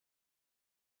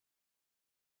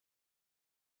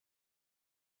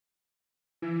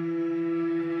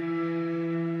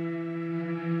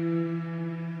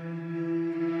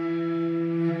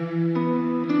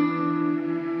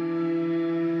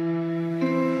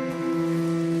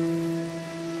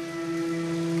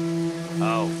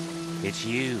It's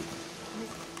you.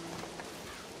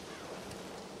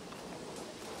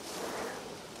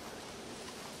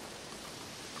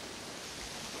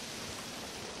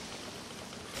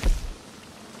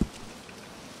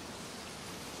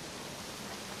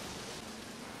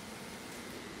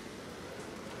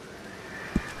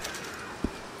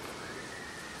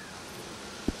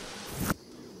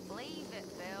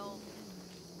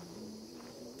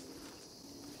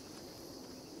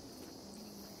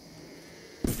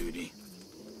 Duty.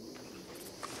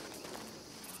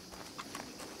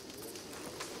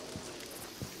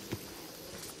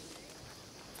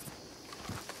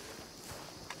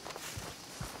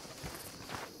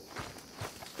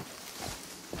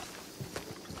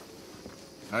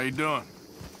 How you doing?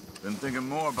 Been thinking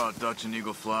more about Dutch and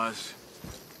Eagle flies.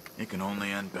 It can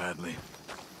only end badly.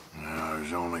 No,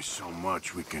 there's only so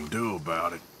much we can do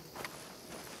about it.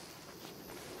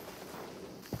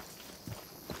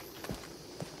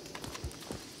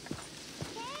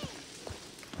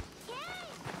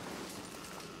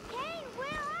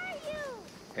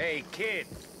 Hey, kid.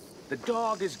 The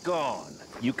dog is gone.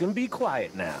 You can be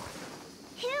quiet now.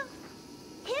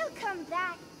 He'll come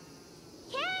back.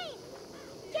 Kane!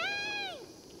 Kane!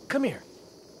 Come here.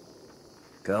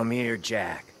 Come here,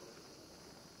 Jack.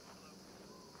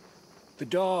 The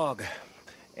dog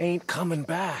ain't coming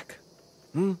back.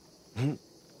 Hmm?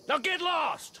 Now get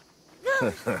lost!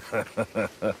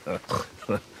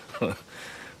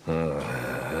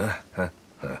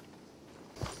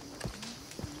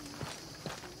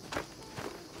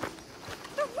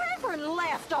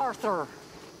 Left Arthur.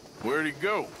 Where'd he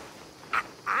go?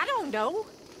 I don't know.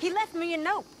 He left me a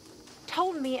note.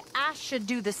 Told me I should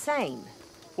do the same.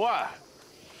 Why?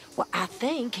 Well, I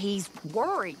think he's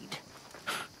worried.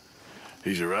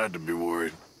 He's a right to be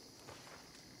worried.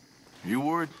 You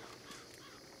worried?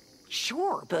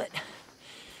 Sure, but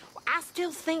I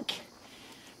still think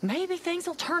maybe things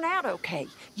will turn out okay.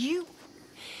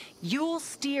 You'll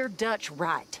steer Dutch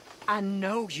right. I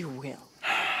know you will.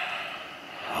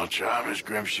 I'll try, Miss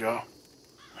Grimshaw.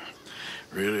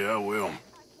 Really, I will.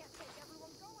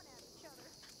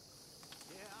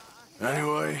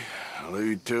 Anyway, I'll leave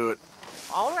you to it.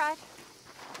 All right.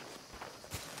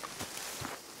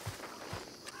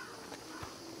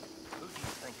 Who do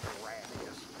you think the rat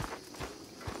is?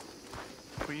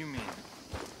 What do you mean?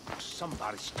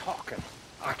 Somebody's talking.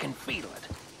 I can feel it.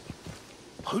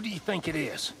 Who do you think it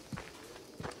is?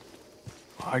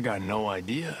 I got no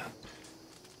idea.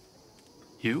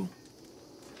 You?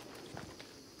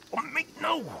 Oh, me?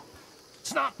 No!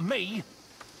 It's not me.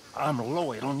 I'm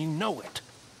loyal and you know it.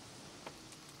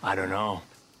 I don't know.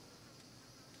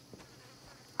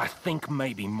 I think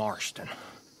maybe Marston.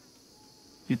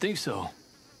 You think so?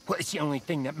 Well, it's the only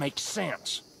thing that makes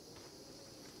sense.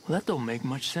 Well, that don't make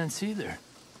much sense either.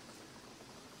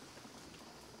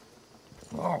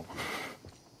 Oh.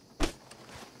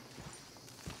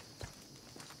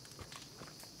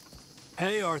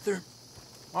 Hey, Arthur.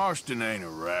 Marston ain't a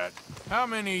rat. How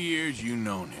many years you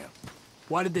known him?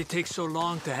 Why did they take so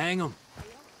long to hang him?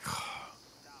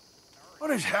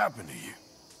 What has happened to you?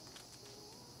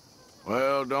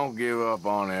 Well, don't give up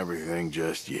on everything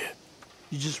just yet.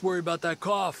 You just worry about that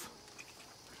cough.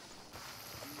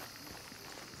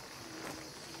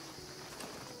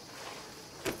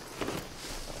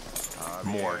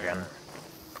 Morgan.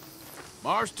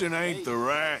 Marston ain't the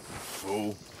rat, you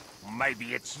fool.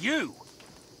 Maybe it's you.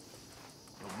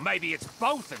 Or maybe it's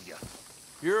both of you.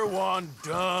 You're one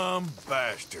dumb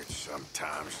bastard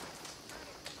sometimes.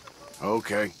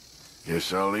 Okay,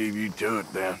 guess I'll leave you to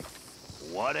it then.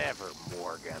 Whatever,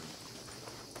 Morgan.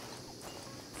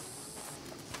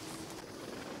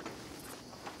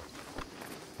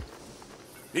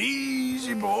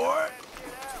 Easy, boy.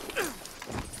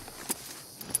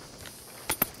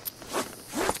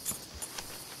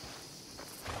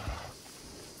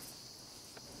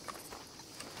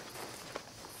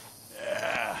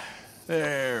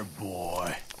 There,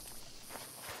 boy.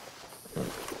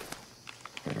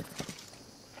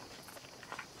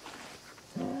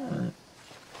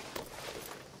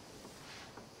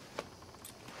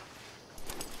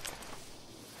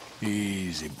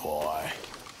 Easy, boy.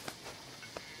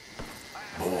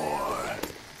 Boy.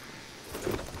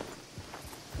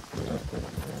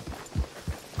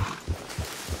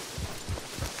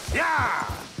 Yeah!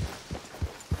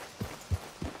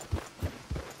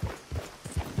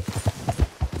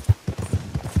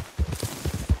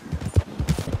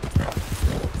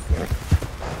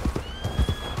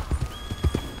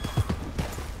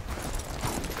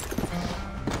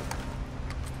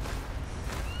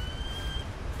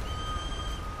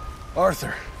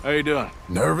 Arthur. How you doing?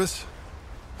 Nervous?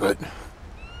 But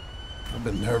I've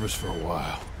been nervous for a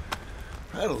while.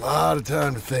 I had a lot of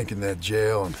time to think in that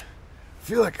jail, and I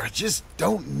feel like I just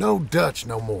don't know Dutch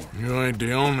no more. You ain't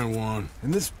the only one.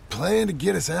 And this plan to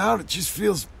get us out, it just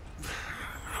feels...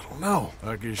 I don't know.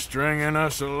 Like he's stringing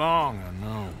us along, I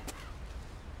know.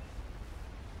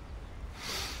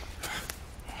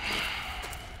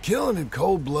 Killing in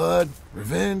cold blood,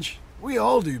 revenge, we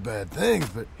all do bad things,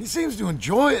 but he seems to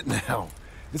enjoy it now.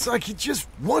 It's like he just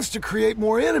wants to create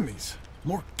more enemies,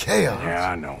 more chaos. Yeah,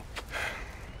 I know.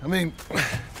 I mean,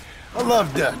 I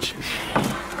love Dutch.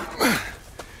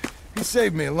 He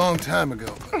saved me a long time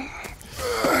ago.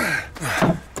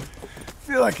 I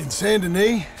feel like in Saint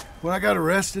Denis, when I got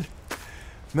arrested,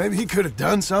 maybe he could have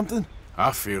done something.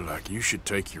 I feel like you should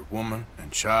take your woman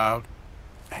and child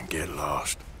and get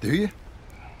lost. Do you?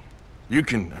 You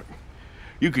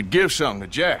could give something to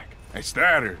Jack. It's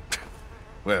that or...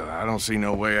 Well, I don't see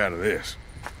no way out of this.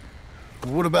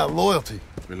 What about loyalty?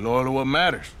 Be loyal to what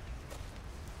matters.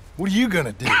 What are you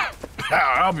gonna do?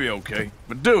 I'll be okay,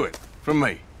 but do it for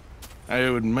me.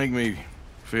 It would make me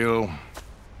feel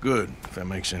good, if that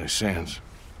makes any sense.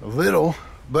 A little,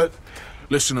 but...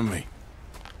 Listen to me.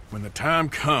 When the time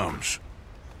comes,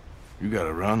 you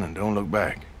gotta run and don't look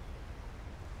back.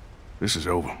 This is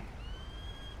over.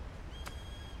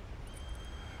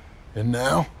 And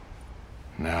now?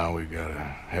 Now we gotta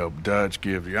help Dutch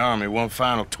give the army one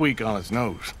final tweak on its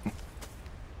nose.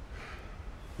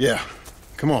 Yeah,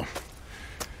 come on.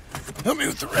 Help me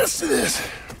with the rest of this.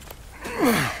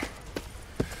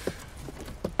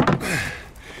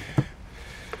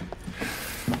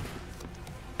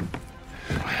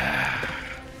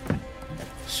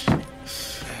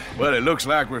 Well, it looks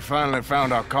like we finally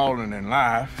found our calling in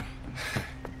life.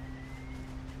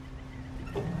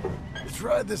 Let's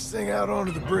ride this thing out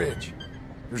onto the bridge.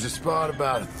 There's a spot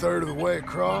about a third of the way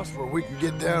across where we can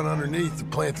get down underneath to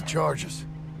plant the charges.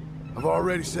 I've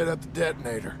already set up the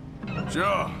detonator.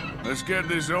 Sure, let's get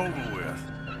this over with.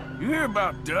 You hear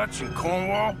about Dutch and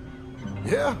Cornwall?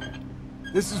 Yeah,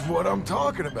 this is what I'm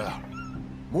talking about.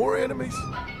 More enemies,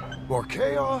 more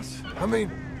chaos. I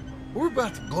mean, we're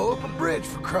about to blow up a bridge,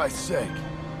 for Christ's sake.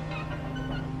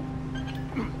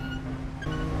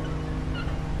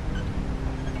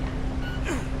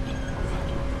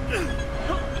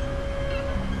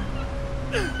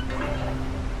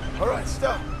 All right,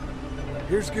 stop.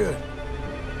 Here's good.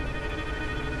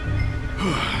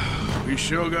 We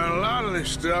sure got a lot of this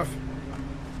stuff.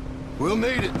 We'll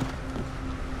need it.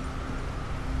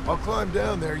 I'll climb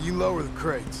down there, you lower the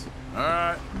crates. All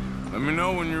right, let me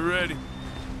know when you're ready.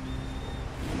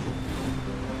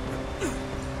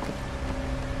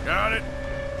 Got it?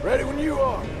 Ready when you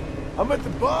are. I'm at the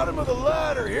bottom of the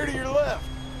ladder, here to your left.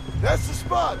 That's the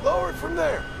spot. Lower it from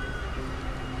there.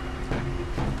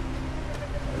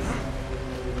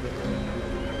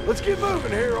 Let's get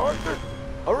moving here, Arthur.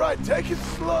 All right, take it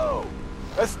slow.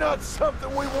 That's not something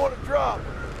we want to drop.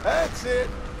 That's it.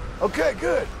 Okay,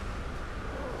 good.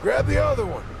 Grab the other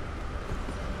one.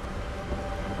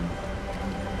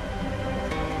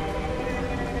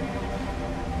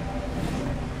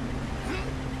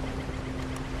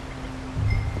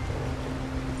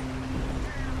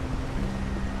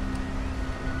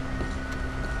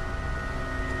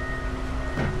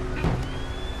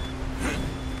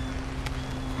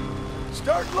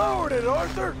 Start lowering it,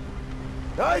 Arthur.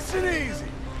 Nice and easy.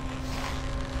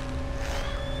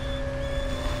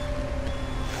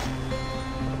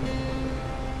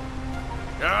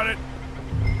 Got it?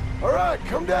 All right,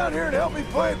 come down here and help me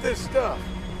plant this stuff.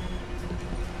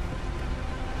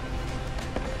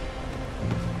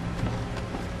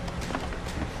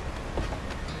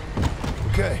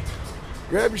 Okay,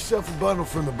 grab yourself a bundle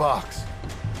from the box.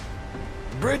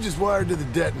 The bridge is wired to the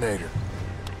detonator.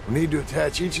 We need to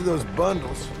attach each of those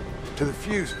bundles to the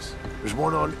fuses. There's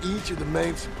one on each of the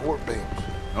main support beams.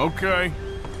 Okay.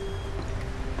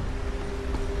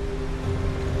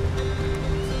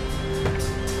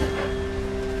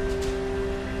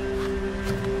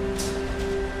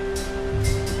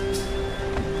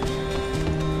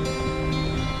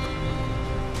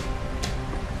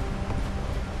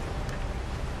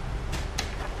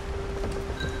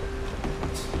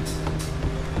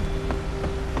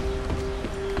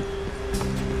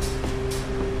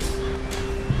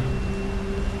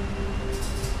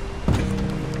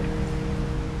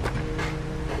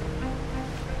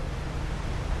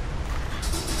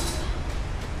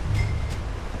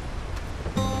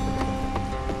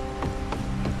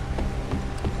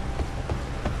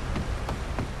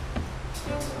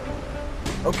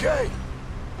 Okay,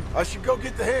 I should go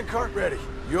get the handcart ready.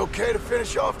 You okay to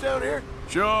finish off down here?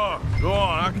 Sure. Go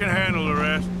on, I can handle the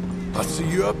rest. I'll see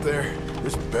you up there.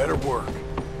 This better work.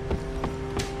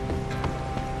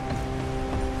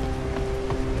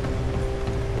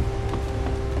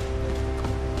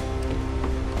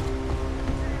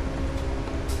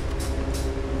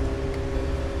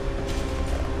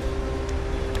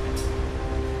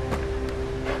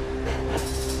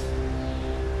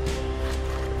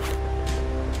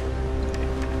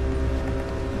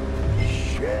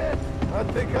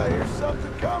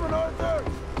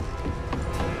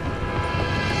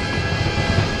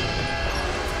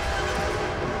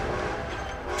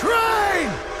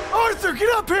 Get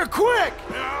up here, quick!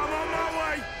 Yeah, I'm on my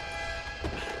way.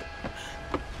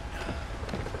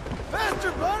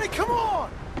 Faster, buddy, come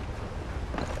on!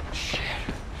 Shit.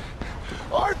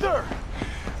 Arthur!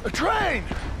 A train!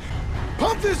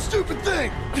 Pump this stupid thing!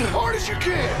 As hard as you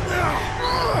can!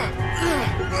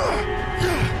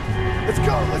 Let's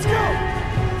go, let's go!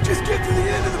 Just get to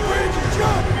the end of the bridge and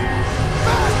jump!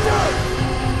 Faster!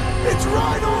 It's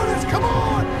right on us, come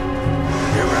on!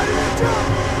 Get ready to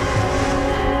jump!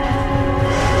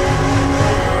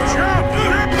 Jump!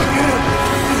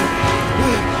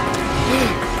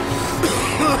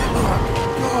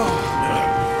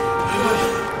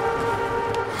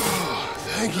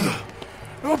 Thank you.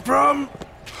 No problem.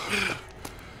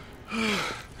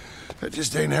 That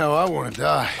just ain't how I want to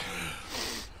die.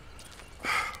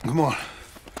 Come on.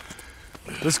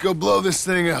 Let's go blow this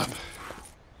thing up.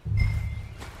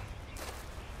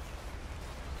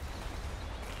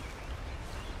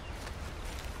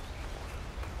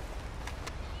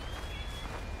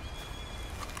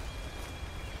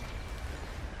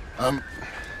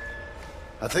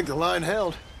 I think the line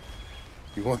held.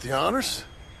 You want the honors?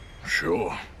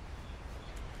 Sure.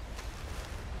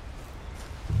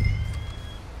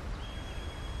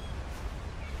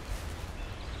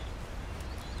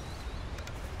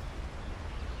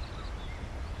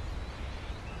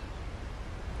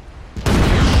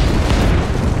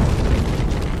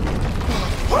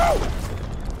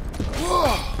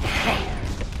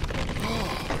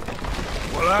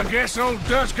 Well, I guess old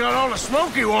Dutch got all the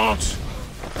smoke he wants.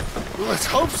 Well, let's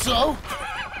hope so.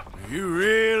 You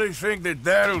really think that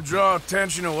that'll draw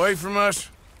attention away from us?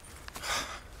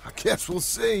 I guess we'll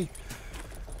see.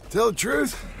 Tell the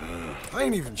truth, I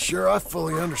ain't even sure I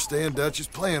fully understand Dutch's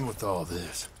plan with all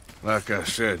this. Like I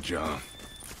said, John,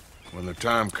 when the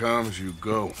time comes, you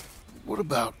go. What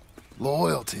about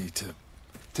loyalty to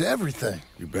everything?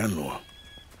 You've been loyal.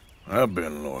 I've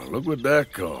been loyal. Look what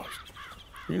that cost.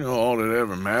 You know, all that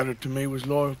ever mattered to me was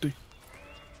loyalty.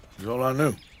 It's all I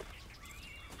knew.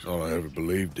 It's all I ever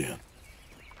believed in.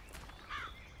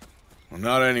 Well,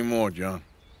 not anymore, John.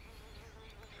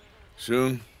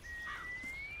 Soon,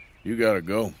 you gotta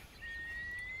go.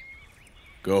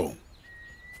 Go.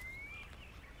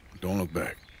 Don't look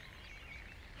back.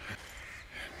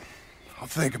 I'll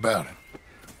think about it.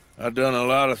 I've done a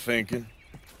lot of thinking.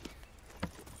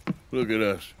 Look at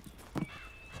us.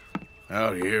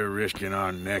 Out here risking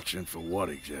our necks, and for what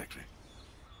exactly?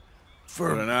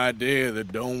 For an idea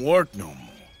that don't work no more.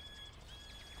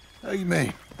 How you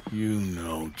mean? You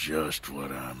know just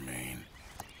what I mean.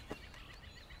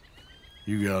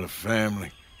 You got a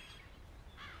family.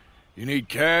 You need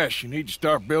cash. You need to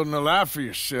start building a life for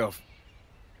yourself.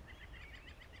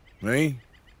 Me?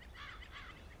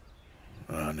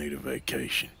 I need a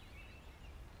vacation.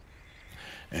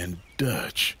 And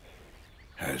Dutch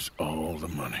has all the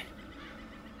money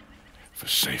for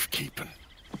safekeeping.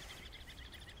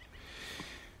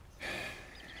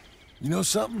 You know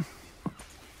something?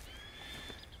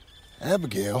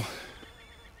 Abigail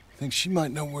thinks she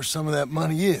might know where some of that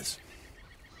money is.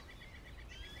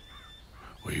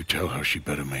 Well, you tell her she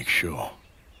better make sure.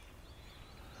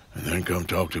 And then come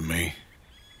talk to me.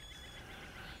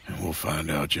 And we'll find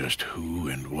out just who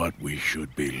and what we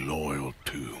should be loyal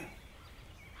to.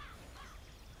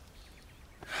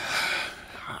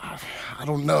 I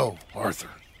don't know, Arthur.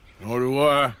 Nor do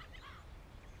I.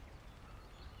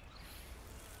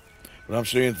 But I'm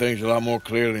seeing things a lot more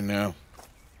clearly now.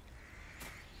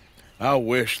 I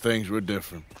wish things were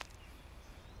different.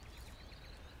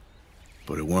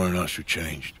 But it weren't us who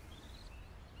changed.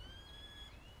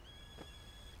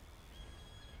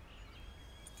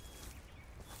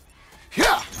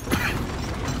 Yeah!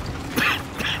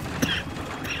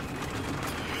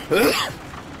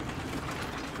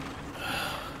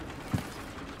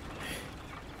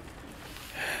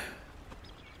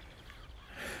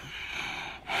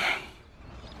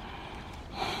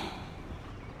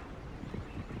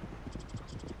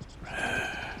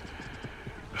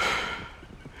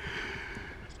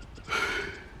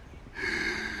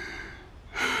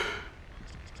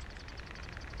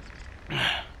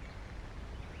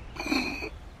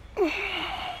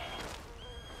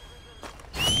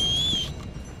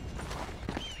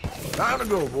 Time to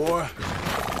go, boy.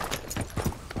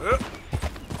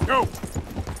 Go.